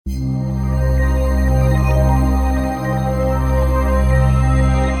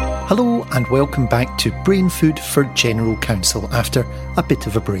and welcome back to Brain Food for General Counsel after a bit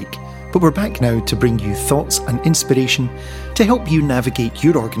of a break. But we're back now to bring you thoughts and inspiration to help you navigate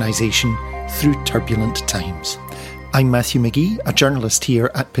your organisation through turbulent times. I'm Matthew McGee, a journalist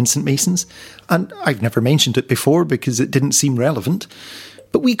here at Pinsent Masons, and I've never mentioned it before because it didn't seem relevant,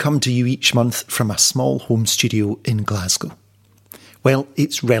 but we come to you each month from a small home studio in Glasgow. Well,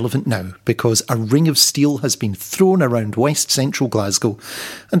 it's relevant now because a ring of steel has been thrown around West Central Glasgow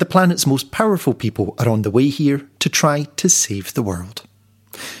and the planet's most powerful people are on the way here to try to save the world.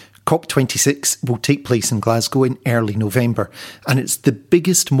 COP26 will take place in Glasgow in early November, and it's the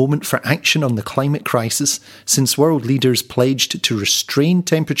biggest moment for action on the climate crisis since world leaders pledged to restrain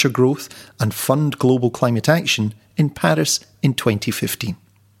temperature growth and fund global climate action in Paris in 2015.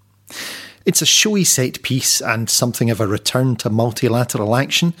 It's a showy set piece and something of a return to multilateral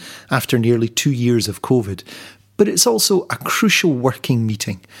action after nearly 2 years of COVID. But it's also a crucial working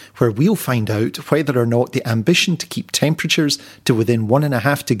meeting where we'll find out whether or not the ambition to keep temperatures to within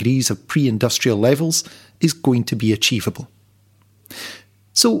 1.5 degrees of pre-industrial levels is going to be achievable.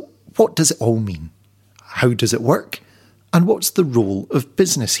 So what does it all mean? How does it work? And what's the role of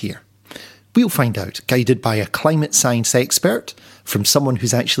business here? We'll find out, guided by a climate science expert, from someone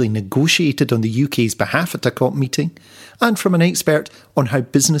who's actually negotiated on the UK's behalf at a COP meeting, and from an expert on how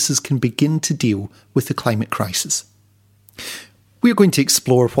businesses can begin to deal with the climate crisis. We're going to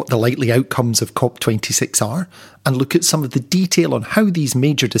explore what the likely outcomes of COP26 are, and look at some of the detail on how these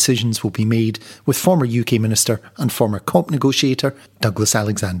major decisions will be made with former UK Minister and former COP negotiator Douglas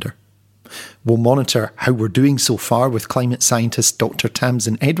Alexander. We'll monitor how we're doing so far with climate scientist Dr.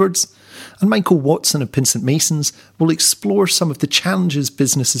 Tamsin Edwards, and Michael Watson of Pinsent Masons will explore some of the challenges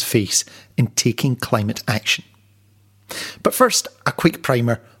businesses face in taking climate action. But first, a quick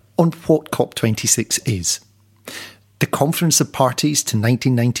primer on what COP26 is. The Conference of Parties to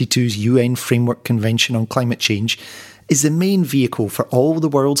 1992's UN Framework Convention on Climate Change is the main vehicle for all the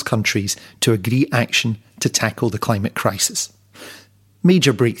world's countries to agree action to tackle the climate crisis.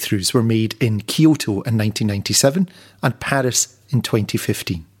 Major breakthroughs were made in Kyoto in 1997 and Paris in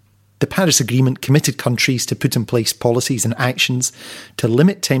 2015. The Paris Agreement committed countries to put in place policies and actions to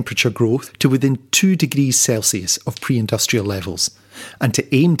limit temperature growth to within 2 degrees Celsius of pre-industrial levels, and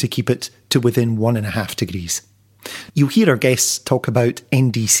to aim to keep it to within 1.5 degrees. You'll hear our guests talk about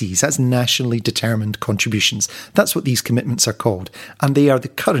NDCs, that's nationally determined contributions. That's what these commitments are called, and they are the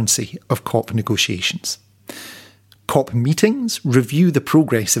currency of COP negotiations. COP meetings review the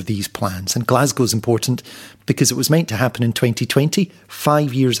progress of these plans, and Glasgow's important because it was meant to happen in 2020,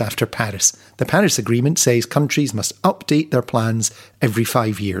 5 years after Paris. The Paris Agreement says countries must update their plans every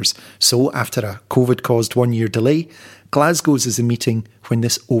 5 years. So after a COVID-caused 1-year delay, Glasgow's is a meeting when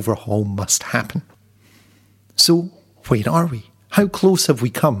this overhaul must happen. So where are we? How close have we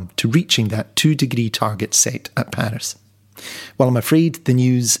come to reaching that 2-degree target set at Paris? Well, I'm afraid the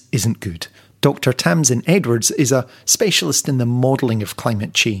news isn't good. Dr. Tamsin Edwards is a specialist in the modelling of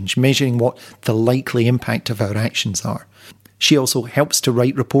climate change, measuring what the likely impact of our actions are. She also helps to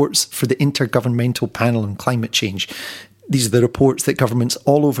write reports for the Intergovernmental Panel on Climate Change. These are the reports that governments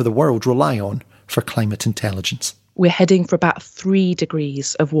all over the world rely on for climate intelligence. We're heading for about 3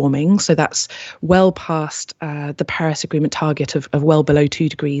 degrees of warming. So that's well past the Paris Agreement target of well below 2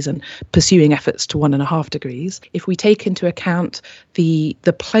 degrees and pursuing efforts to 1.5 degrees. If we take into account the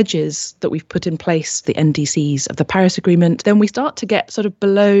pledges that we've put in place, the NDCs of the Paris Agreement, then we start to get sort of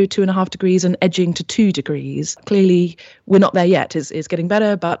below 2.5 degrees and edging to 2 degrees. Clearly, we're not there yet. It's getting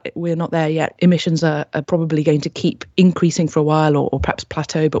better, but we're not there yet. Emissions are probably going to keep increasing for a while or perhaps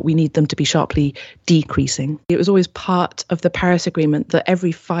plateau, but we need them to be sharply decreasing. It was always part of the Paris Agreement that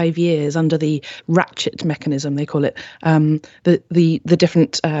every 5 years, under the ratchet mechanism, they call it, the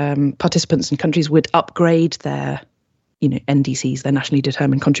different participants and countries would upgrade their NDCs, their nationally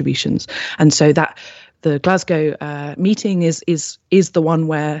determined contributions. And so that the Glasgow meeting is the one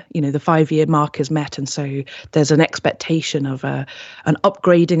where, the 5-year mark is met. And so there's an expectation of an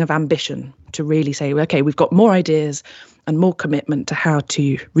upgrading of ambition to really say, okay, we've got more ideas and more commitment to how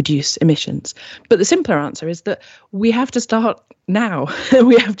to reduce emissions. But the simpler answer is that we have to start now.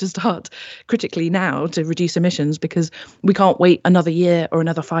 We have to start critically now to reduce emissions, because we can't wait another year or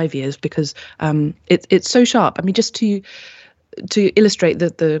another 5 years, because it's so sharp. I mean, just to illustrate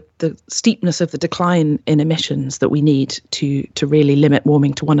the steepness of the decline in emissions that we need to really limit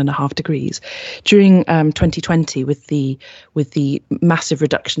warming to 1.5 degrees. During 2020, with the massive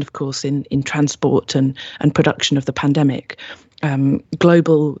reduction, of course, in transport and production of the pandemic,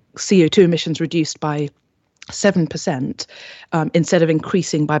 global CO2 emissions reduced by 7%, instead of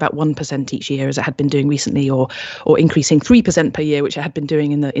increasing by about 1% each year as it had been doing recently, or increasing 3% per year, which it had been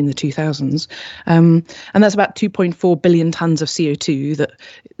doing in the 2000s. And that's about 2.4 billion tonnes of CO2 that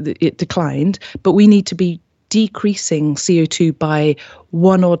it declined. But we need to be decreasing CO2 by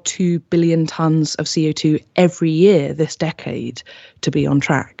 1 or 2 billion tonnes of CO2 every year this decade to be on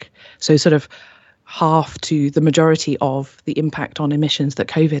track. So sort of half to the majority of the impact on emissions that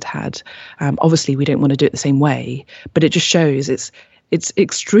COVID had. Obviously, we don't want to do it the same way, but it just shows it's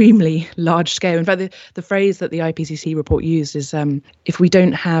extremely large scale. In fact, the phrase that the IPCC report used is if we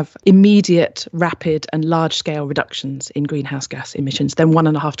don't have immediate, rapid and large scale reductions in greenhouse gas emissions, then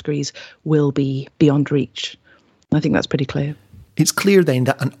 1.5 degrees will be beyond reach. I think that's pretty clear. It's clear then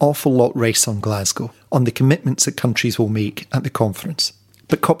that an awful lot rests on Glasgow, on the commitments that countries will make at the conference.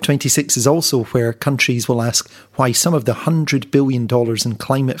 But COP26 is also where countries will ask why some of the $100 billion in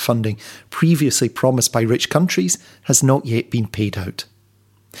climate funding previously promised by rich countries has not yet been paid out.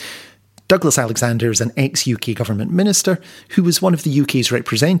 Douglas Alexander is an ex-UK government minister who was one of the UK's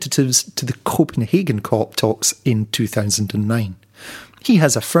representatives to the Copenhagen COP talks in 2009. He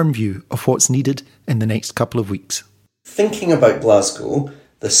has a firm view of what's needed in the next couple of weeks. Thinking about Glasgow,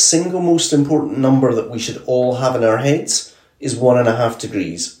 the single most important number that we should all have in our heads is 1.5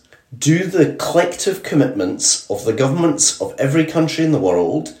 degrees. Do the collective commitments of the governments of every country in the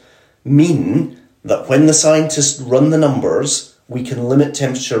world mean that when the scientists run the numbers, we can limit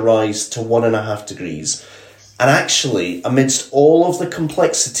temperature rise to 1.5 degrees? And actually, amidst all of the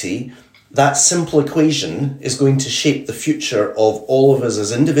complexity, that simple equation is going to shape the future of all of us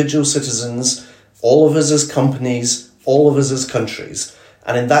as individual citizens, all of us as companies, all of us as countries.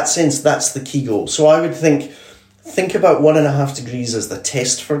 And in that sense, that's the key goal. So I would think about 1.5 degrees as the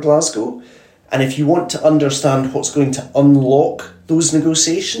test for Glasgow. And if you want to understand what's going to unlock those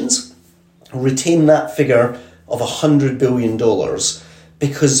negotiations, retain that figure of $100 billion.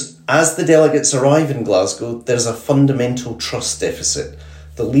 Because as the delegates arrive in Glasgow, there's a fundamental trust deficit.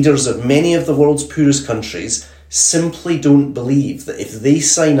 The leaders of many of the world's poorest countries simply don't believe that if they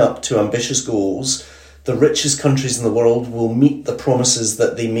sign up to ambitious goals, the richest countries in the world will meet the promises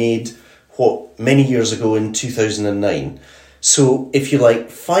that they made many years ago in 2009. So, if you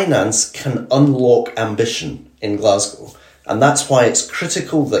like, finance can unlock ambition in Glasgow. And that's why it's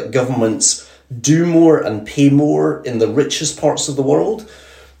critical that governments do more and pay more in the richest parts of the world,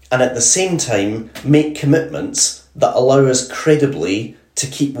 and at the same time make commitments that allow us credibly to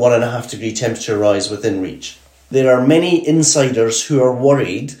keep 1.5 degree temperature rise within reach. There are many insiders who are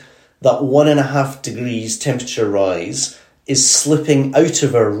worried that 1.5 degrees temperature rise is slipping out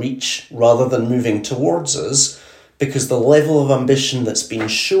of our reach rather than moving towards us, because the level of ambition that's been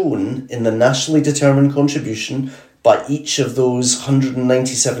shown in the nationally determined contribution by each of those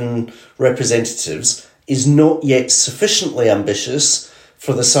 197 representatives is not yet sufficiently ambitious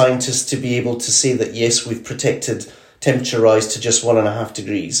for the scientists to be able to say that, yes, we've protected temperature rise to just 1.5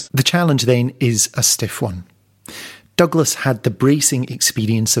 degrees. The challenge then is a stiff one. Douglas had the bracing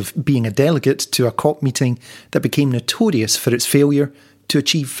experience of being a delegate to a COP meeting that became notorious for its failure to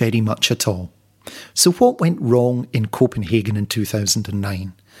achieve very much at all. So what went wrong in Copenhagen in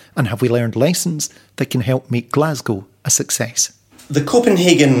 2009? And have we learned lessons that can help make Glasgow a success? The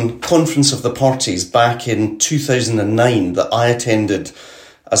Copenhagen Conference of the Parties back in 2009 that I attended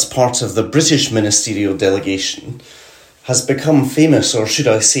as part of the British ministerial delegation has become famous, or should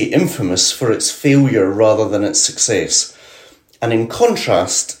I say infamous, for its failure rather than its success. And in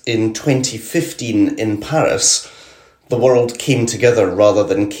contrast, in 2015 in Paris, the world came together rather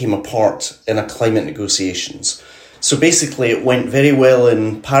than came apart in a climate negotiations. So basically it went very well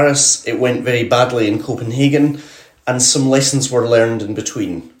in Paris, it went very badly in Copenhagen, and some lessons were learned in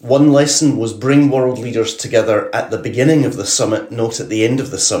between. One lesson was bring world leaders together at the beginning of the summit, not at the end of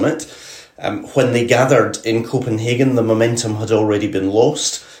the summit. When they gathered in Copenhagen, the momentum had already been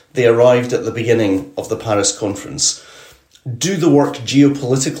lost. They arrived at the beginning of the Paris conference. Do the work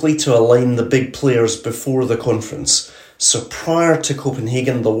geopolitically to align the big players before the conference. So prior to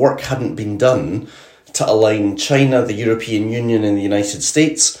Copenhagen, the work hadn't been done to align China, the European Union and the United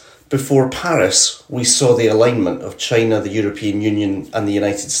States. Before Paris, we saw the alignment of China, the European Union and the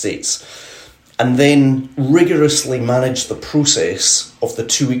United States. And then rigorously manage the process of the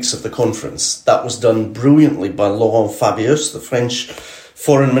 2 weeks of the conference. That was done brilliantly by Laurent Fabius, the French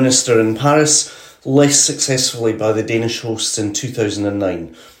foreign minister in Paris, less successfully by the Danish hosts in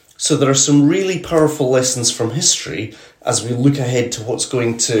 2009. So there are some really powerful lessons from history as we look ahead to what's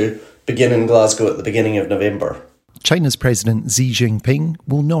going to begin in Glasgow at the beginning of November. China's President Xi Jinping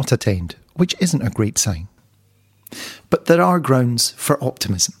will not attend, which isn't a great sign. But there are grounds for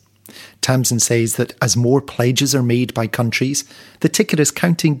optimism. Tamsin says that as more pledges are made by countries, the ticker is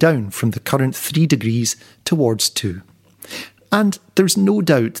counting down from the current 3 degrees towards 2. And there's no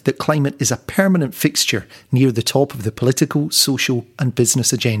doubt that climate is a permanent fixture near the top of the political, social and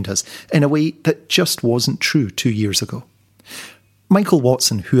business agendas in a way that just wasn't true 2 years ago. Michael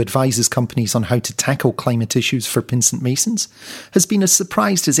Watson, who advises companies on how to tackle climate issues for Pinsent Masons, has been as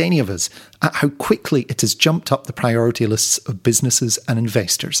surprised as any of us at how quickly it has jumped up the priority lists of businesses and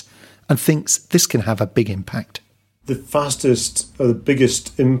investors, and thinks this can have a big impact. The fastest or the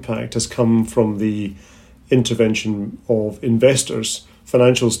biggest impact has come from the intervention of investors,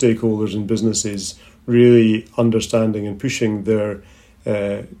 financial stakeholders in businesses, really understanding and pushing the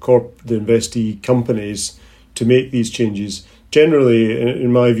investee companies to make these changes, generally,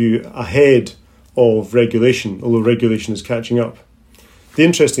 in my view, ahead of regulation, although regulation is catching up. The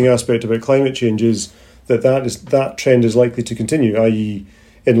interesting aspect about climate change is that trend is likely to continue, i.e.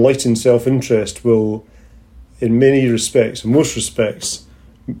 enlightened self-interest will, in many respects, in most respects,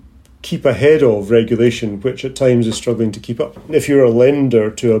 keep ahead of regulation, which at times is struggling to keep up. If you're a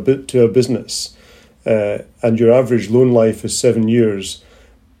lender to a business and your average loan life is 7 years,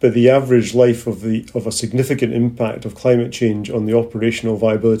 but the average life of a significant impact of climate change on the operational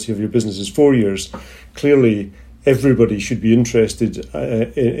viability of your business is 4 years, clearly everybody should be interested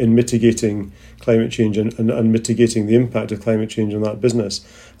in mitigating climate change and mitigating the impact of climate change on that business.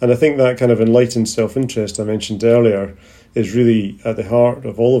 And I think that kind of enlightened self-interest I mentioned earlier is really at the heart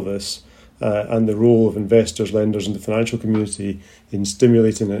of all of this, and the role of investors, lenders and the financial community in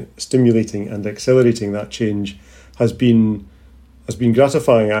stimulating and accelerating that change has been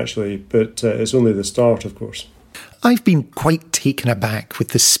gratifying, actually, but it's only the start, of course. I've been quite taken aback with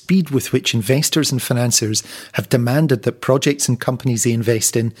the speed with which investors and financiers have demanded that projects and companies they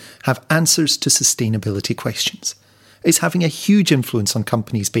invest in have answers to sustainability questions. It's having a huge influence on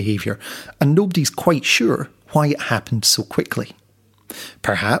companies' behaviour, and nobody's quite sure why it happened so quickly.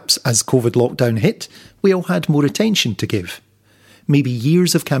 Perhaps, as COVID lockdown hit, we all had more attention to give. Maybe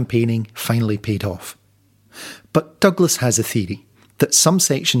years of campaigning finally paid off. But Douglas has a theory that some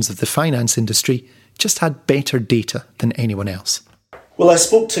sections of the finance industry just had better data than anyone else. Well, I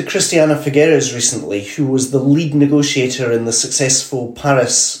spoke to Christiana Figueres recently, who was the lead negotiator in the successful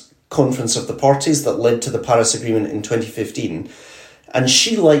Paris Conference of the Parties that led to the Paris Agreement in 2015. And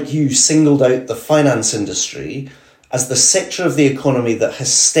she, like you, singled out the finance industry as the sector of the economy that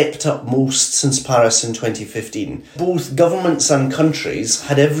has stepped up most since Paris in 2015. Both governments and countries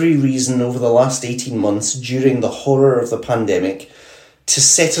had every reason over the last 18 months during the horror of the pandemic to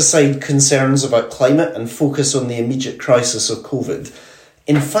set aside concerns about climate and focus on the immediate crisis of COVID.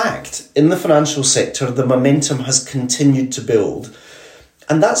 In fact, in the financial sector, the momentum has continued to build.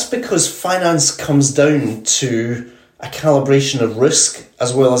 And that's because finance comes down to a calibration of risk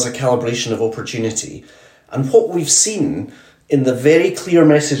as well as a calibration of opportunity. And what we've seen in the very clear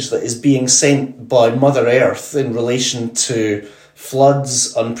message that is being sent by Mother Earth in relation to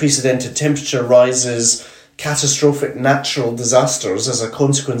floods, unprecedented temperature rises, catastrophic natural disasters as a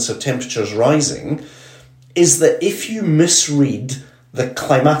consequence of temperatures rising, is that if you misread the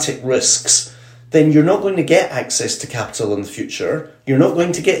climatic risks, then you're not going to get access to capital in the future, you're not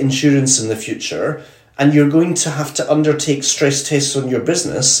going to get insurance in the future, and you're going to have to undertake stress tests on your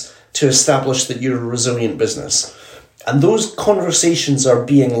business to establish that you're a resilient business. And those conversations are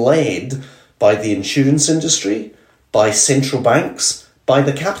being led by the insurance industry, by central banks, by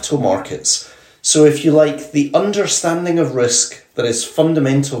the capital markets. So if you like, the understanding of risk that is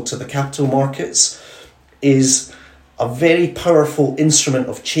fundamental to the capital markets is a very powerful instrument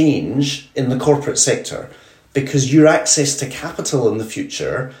of change in the corporate sector, because your access to capital in the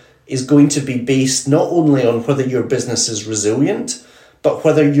future is going to be based not only on whether your business is resilient, but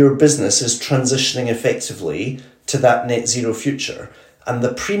whether your business is transitioning effectively to that net zero future. And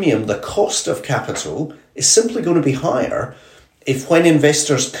the premium, the cost of capital, is simply going to be higher if, when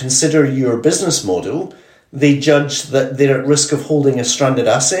investors consider your business model, they judge that they're at risk of holding a stranded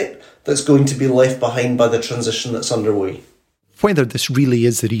asset that's going to be left behind by the transition that's underway. Whether this really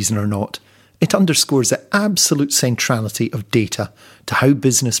is the reason or not, it underscores the absolute centrality of data to how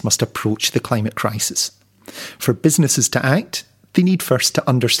business must approach the climate crisis. For businesses to act, they need first to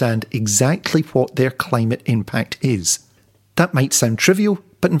understand exactly what their climate impact is. That might sound trivial,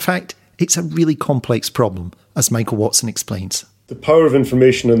 but in fact, it's a really complex problem, as Michael Watson explains. The power of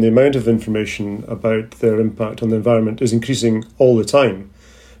information and the amount of information about their impact on the environment is increasing all the time.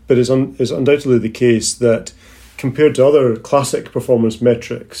 But it's undoubtedly the case that compared to other classic performance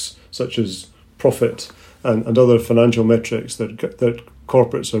metrics, such as profit and other financial metrics that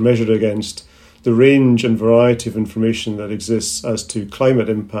corporates are measured against, the range and variety of information that exists as to climate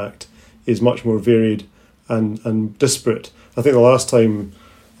impact is much more varied and disparate. I think the last time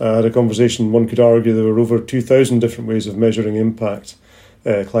I had a conversation, one could argue there were over 2,000 different ways of measuring impact,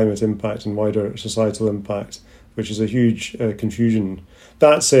 climate impact and wider societal impact, which is a huge confusion.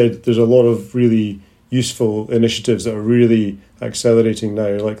 That said, there's a lot of really useful initiatives that are really accelerating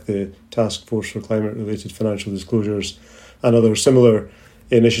now, like the Task Force for Climate-Related Financial Disclosures and other similar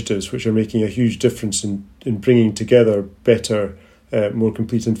initiatives, which are making a huge difference in bringing together better, more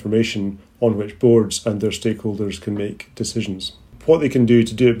complete information on which boards and their stakeholders can make decisions. What they can do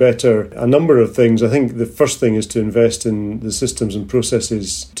to do it better, a number of things. I think the first thing is to invest in the systems and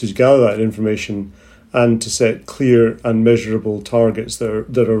processes to gather that information and to set clear and measurable targets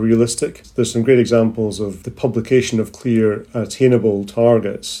that are realistic. There's some great examples of the publication of clear, attainable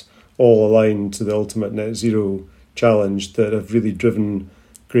targets, all aligned to the ultimate net zero challenge, that have really driven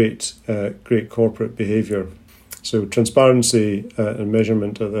great corporate behaviour. So transparency and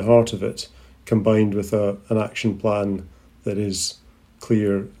measurement at the heart of it, combined with an action plan that is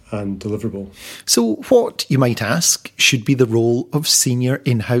clear and deliverable. So what, you might ask, should be the role of senior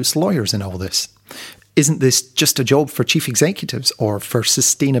in-house lawyers in all this? Isn't this just a job for chief executives or for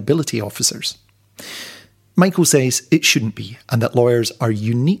sustainability officers? Michael says it shouldn't be, and that lawyers are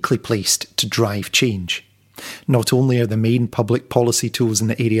uniquely placed to drive change. Not only are the main public policy tools in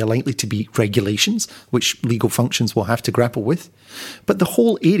the area likely to be regulations, which legal functions will have to grapple with, but the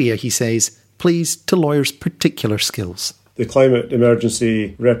whole area, he says, plays to lawyers' particular skills. The climate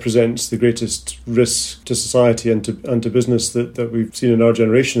emergency represents the greatest risk to society and to business that we've seen in our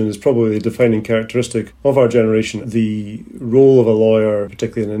generation, and is probably the defining characteristic of our generation. The role of a lawyer,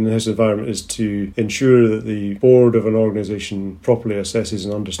 particularly in an in-house environment, is to ensure that the board of an organisation properly assesses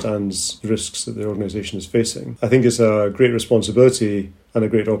and understands the risks that the organisation is facing. I think it's a great responsibility and a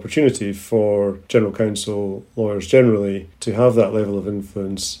great opportunity for general counsel, lawyers generally, to have that level of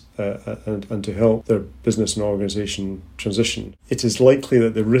influence and to help their business and organisation transition. It is likely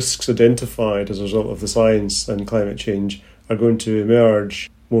that the risks identified as a result of the science and climate change are going to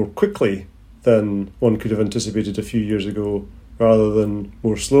emerge more quickly than one could have anticipated a few years ago, rather than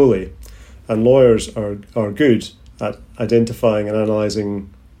more slowly. And lawyers are good at identifying and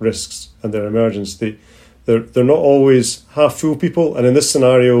analysing risks and their emergence. They're not always half-full people, and in this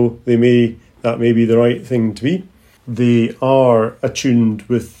scenario, that may be the right thing to be. They are attuned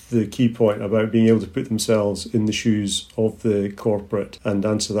with the key point about being able to put themselves in the shoes of the corporate and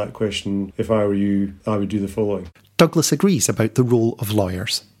answer that question. If I were you, I would do the following. Douglas agrees about the role of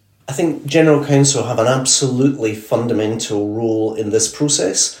lawyers. I think general counsel have an absolutely fundamental role in this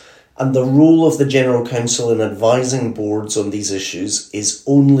process, and the role of the general counsel in advising boards on these issues is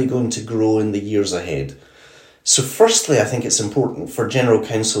only going to grow in the years ahead. So firstly, I think it's important for general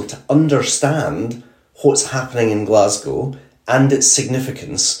counsel to understand what's happening in Glasgow and its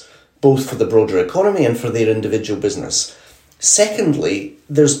significance, both for the broader economy and for their individual business. Secondly,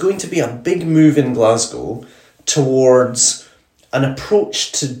 there's going to be a big move in Glasgow towards an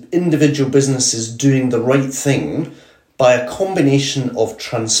approach to individual businesses doing the right thing by a combination of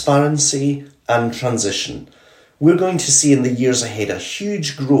transparency and transition. We're going to see in the years ahead a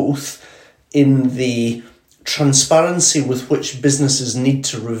huge growth in the transparency with which businesses need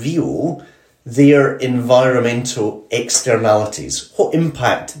to reveal their environmental externalities, what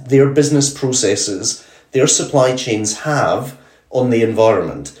impact their business processes, their supply chains have on the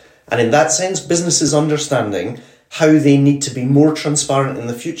environment. And in that sense, businesses understanding how they need to be more transparent in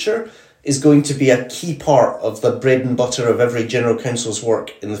the future is going to be a key part of the bread and butter of every general counsel's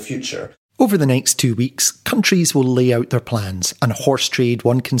work in the future. Over the next 2 weeks, countries will lay out their plans and horse trade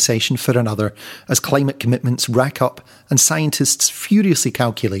one concession for another as climate commitments rack up and scientists furiously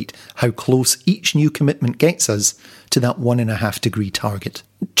calculate how close each new commitment gets us to that 1.5 degree target.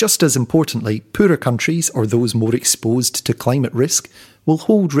 Just as importantly, poorer countries, or those more exposed to climate risk, will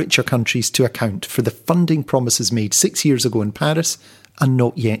hold richer countries to account for the funding promises made 6 years ago in Paris and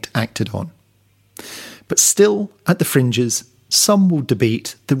not yet acted on. But still, at the fringes, some will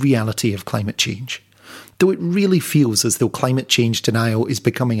debate the reality of climate change. Though it really feels as though climate change denial is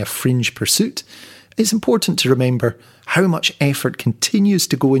becoming a fringe pursuit, it's important to remember how much effort continues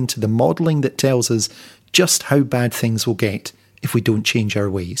to go into the modelling that tells us just how bad things will get if we don't change our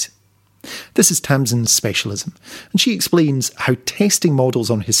ways. This is Tamsin's specialism, and she explains how testing models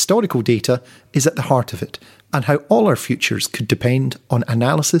on historical data is at the heart of it, and how all our futures could depend on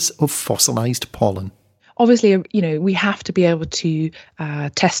analysis of fossilised pollen. Obviously, we have to be able to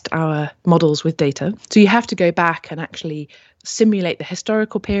test our models with data. So you have to go back and actually simulate the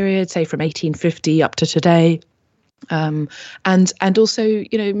historical period, say from 1850 up to today, And also,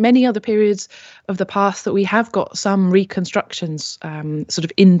 you know, many other periods of the past that we have got some reconstructions sort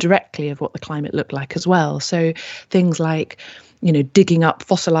of indirectly of what the climate looked like as well. So things like, you know, digging up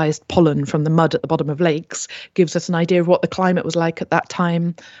fossilized pollen from the mud at the bottom of lakes gives us an idea of what the climate was like at that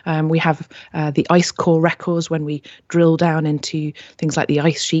time. We have the ice core records when we drill down into things like the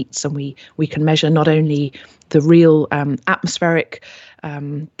ice sheets, and we can measure not only the real atmospheric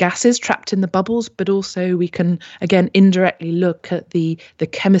gases trapped in the bubbles, but also we can again indirectly look at the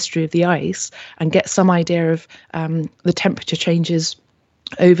chemistry of the ice and get some idea of the temperature changes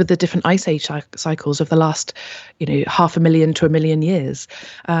over the different ice age cycles of the last, you know, 500,000 to 1 million years.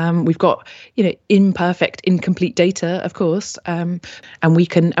 We've got, you know, imperfect, incomplete data, of course, and we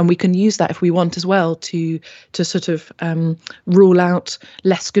can use that if we want as well to sort of rule out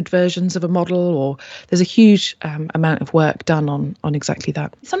less good versions of a model. Or there's a huge amount of work done on exactly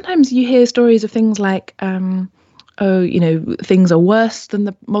that. Sometimes you hear stories of things like, oh, you know, things are worse than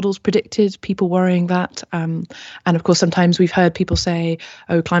the models predicted, people worrying that. And of course, sometimes we've heard people say,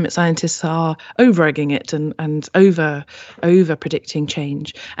 oh, climate scientists are over-egging it and over predicting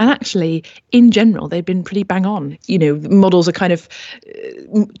change. And actually, in general, they've been pretty bang on. You know, models are kind of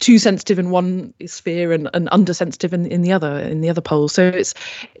too sensitive in one sphere and undersensitive in the other pole. So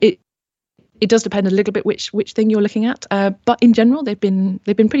it does depend a little bit which thing you're looking at. But in general, they've been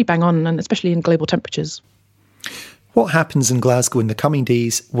pretty bang on, and especially in global temperatures. What happens in Glasgow in the coming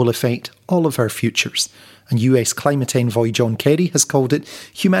days will affect all of our futures, and US climate envoy John Kerry has called it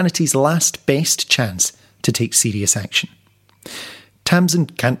humanity's last best chance to take serious action. Tamsin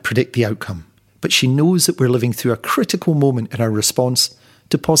can't predict the outcome, but she knows that we're living through a critical moment in our response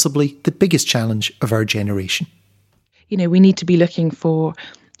to possibly the biggest challenge of our generation. You know, we need to be looking for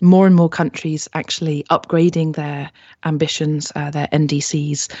more and more countries actually upgrading their ambitions, their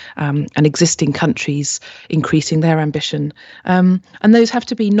NDCs, and existing countries increasing their ambition. And those have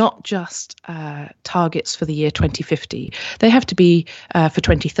to be not just targets for the year 2050. They have to be for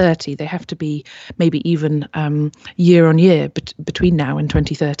 2030. They have to be maybe even year on year between now and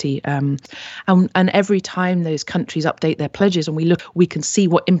 2030. And every time those countries update their pledges and we can see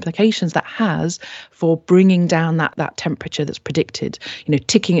what implications that has for bringing down that temperature that's predicted, you know,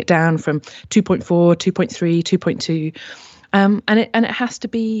 ticking it down from 2.4, 2.3, 2.2. And it has to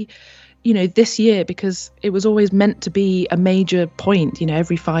be, you know, this year, because it was always meant to be a major point, you know,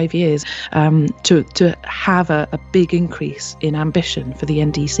 every 5 years, to have a big increase in ambition for the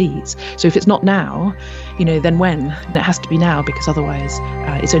NDCs. So if it's not now, you know, then when? It has to be now, because otherwise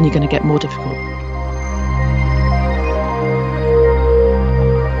it's only going to get more difficult.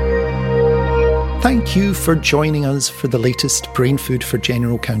 Thank you for joining us for the latest Brain Food for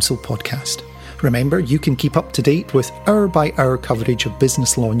General Counsel podcast. Remember, you can keep up to date with hour-by-hour coverage of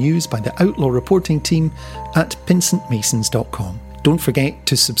business law news by the Outlaw Reporting team at pinsentmasons.com. Don't forget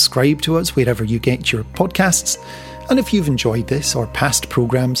to subscribe to us wherever you get your podcasts. And if you've enjoyed this or past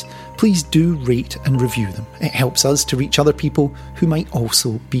programmes, please do rate and review them. It helps us to reach other people who might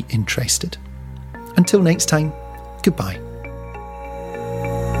also be interested. Until next time, goodbye.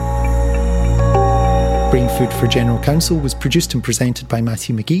 Brain Food for General Counsel was produced and presented by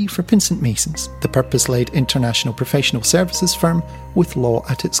Matthew McGee for Pinsent Masons, the purpose-led international professional services firm with law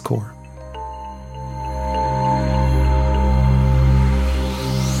at its core.